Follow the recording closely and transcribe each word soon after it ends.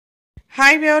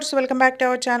Hi viewers, welcome back to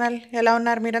our channel. ఎలా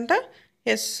ఉన్నారు మీరంతా?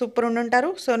 ఎస్, సూపర్ ఉండుంటారు.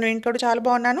 సో నేను కూడా చాలా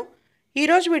బాగున్నాను.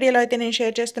 ఈరోజు వీడియోలో అయితే నేను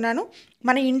షేర్ చేస్తున్నాను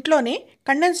మన ఇంట్లోనే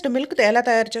కండెన్స్డ్ మిల్క్ ఎలా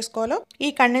తయారు చేసుకోవాలో. ఈ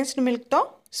కండెన్స్డ్ మిల్క్తో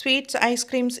స్వీట్స్, ఐస్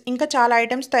క్రీమ్స్ ఇంకా చాలా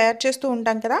ఐటమ్స్ తయారు చేస్తూ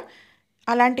ఉంటాం కదా.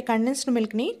 అలాంటి కండెన్స్డ్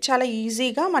మిల్క్ని చాలా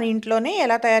ఈజీగా మన ఇంట్లోనే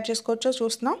ఎలా తయారు చేసుకోవచ్చో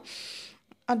చూస్తున్నాం.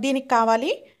 దీనికి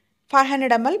కావాలి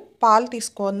 500 ml పాలు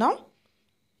తీసుకుందాం.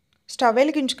 స్టవ్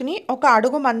వెలిగించుకుని ఒక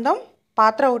అడుగు మందం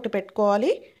పాత్ర ఒకటి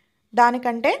పెట్టుకోవాలి.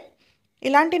 దానికంటే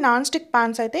ఇలాంటి నాన్ స్టిక్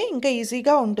ప్యాన్స్ అయితే ఇంకా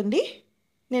ఈజీగా ఉంటుంది.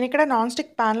 నేను ఇక్కడ నాన్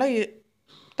స్టిక్ ప్యాన్లో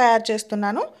తయారు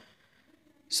చేస్తున్నాను.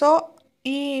 సో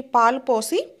ఈ పాలు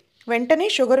పోసి వెంటనే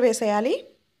షుగర్ వేసేయాలి.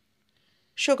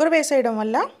 షుగర్ వేసేయడం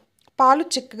వల్ల పాలు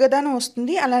చిక్కగానే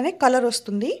వస్తుంది, అలానే కలర్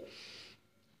వస్తుంది.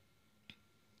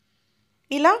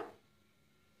 ఇలా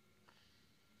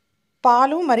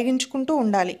పాలు మరిగించుకుంటూ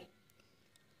ఉండాలి.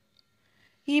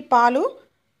 ఈ పాలు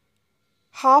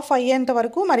హాఫ్ అయ్యేంత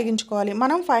వరకు మరిగించుకోవాలి.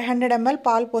 మనం 500 ml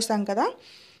పాలు పోసాం కదా,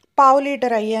 పావు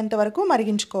లీటర్ అయ్యేంత వరకు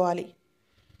మరిగించుకోవాలి.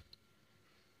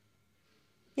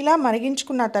 ఇలా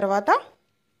మరిగించుకున్న తర్వాత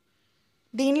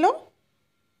దీనిలో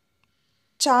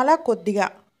చాలా కొద్దిగా,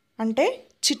 అంటే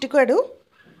చిటికెడు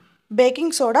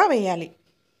బేకింగ్ సోడా వేయాలి.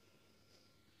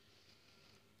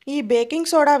 ఈ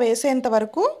బేకింగ్ సోడా వేసేంత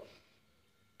వరకు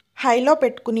హైలో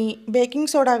పెట్టుకుని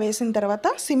బేకింగ్ సోడా వేసిన తర్వాత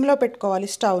సిమ్లో పెట్టుకోవాలి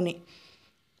స్టవ్ని,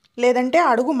 లేదంటే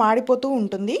అడుగు మాడిపోతూ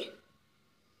ఉంటుంది.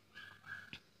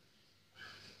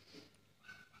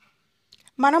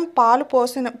 మనం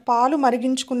పాలు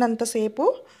మరిగించుకున్నంతసేపు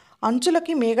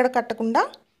అంచులకి మేగడ కట్టకుండా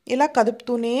ఇలా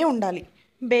కదుపుతూనే ఉండాలి.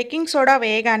 బేకింగ్ సోడా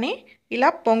వేయగానే ఇలా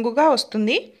పొంగుగా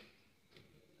వస్తుంది,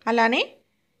 అలానే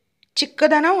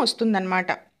చిక్కదనం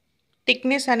వస్తుందన్నమాట.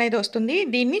 థిక్నెస్ అనేది వస్తుంది.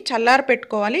 దీన్ని చల్లారి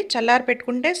పెట్టుకోవాలి. చల్లారి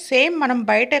పెట్టుకుంటే సేమ్ మనం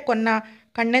బయట కొన్న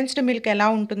కండెన్స్డ్ మిల్క్ ఎలా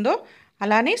ఉంటుందో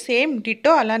అలానే సేమ్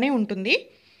డిట్టో అలానే ఉంటుంది.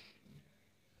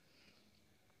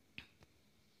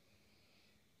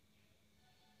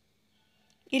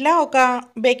 ఇలా ఒక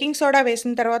బేకింగ్ సోడా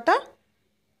వేసిన తర్వాత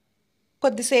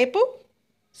కొద్దిసేపు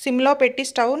సిమ్లో పెట్టి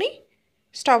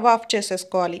స్టవ్ ఆఫ్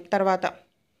చేసేసుకోవాలి. తర్వాత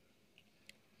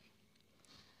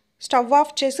స్టవ్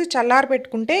ఆఫ్ చేసి చల్లారి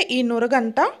పెట్టుకుంటే ఈ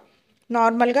నురగంతా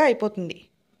నార్మల్గా అయిపోతుంది.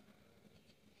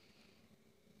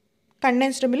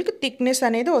 కండెన్స్డ్ మిల్క్ థిక్నెస్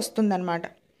అనేది వస్తుందన్నమాట.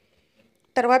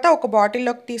 తర్వాత ఒక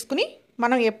బాటిల్లోకి తీసుకుని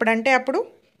మనం ఎప్పుడంటే అప్పుడు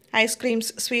ఐస్ క్రీమ్స్,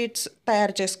 స్వీట్స్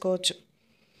తయారు చేసుకోవచ్చు.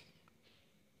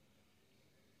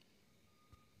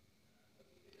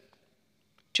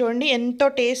 చూడండి, ఎంతో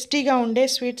టేస్టీగా ఉండే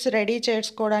స్వీట్స్ రెడీ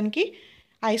చేసుకోవడానికి,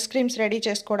 ఐస్ క్రీమ్స్ రెడీ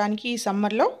చేసుకోవడానికి ఈ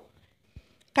సమ్మర్లో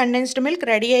కండెన్స్డ్ మిల్క్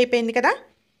రెడీ అయిపోయింది కదా.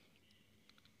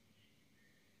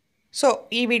 సో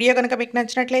ఈ వీడియో కనుక మీకు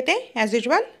నచ్చినట్లయితే యాజ్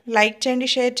యూజువల్ లైక్ చేయండి,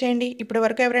 షేర్ చేయండి. ఇప్పటి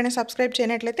వరకు ఎవరైనా సబ్స్క్రైబ్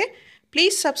చేయనట్లయితే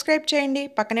ప్లీజ్ సబ్స్క్రైబ్ చేయండి.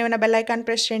 పక్కనే ఉన్న బెల్ ఐకాన్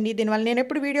ప్రెస్ చేయండి. దీనివల్ల నేను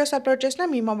ఎప్పుడు వీడియోస్ అప్లోడ్ చేసినా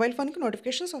మీ మొబైల్ ఫోన్కి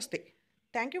నోటిఫికేషన్స్ వస్తాయి.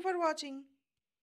 Thank you for watching.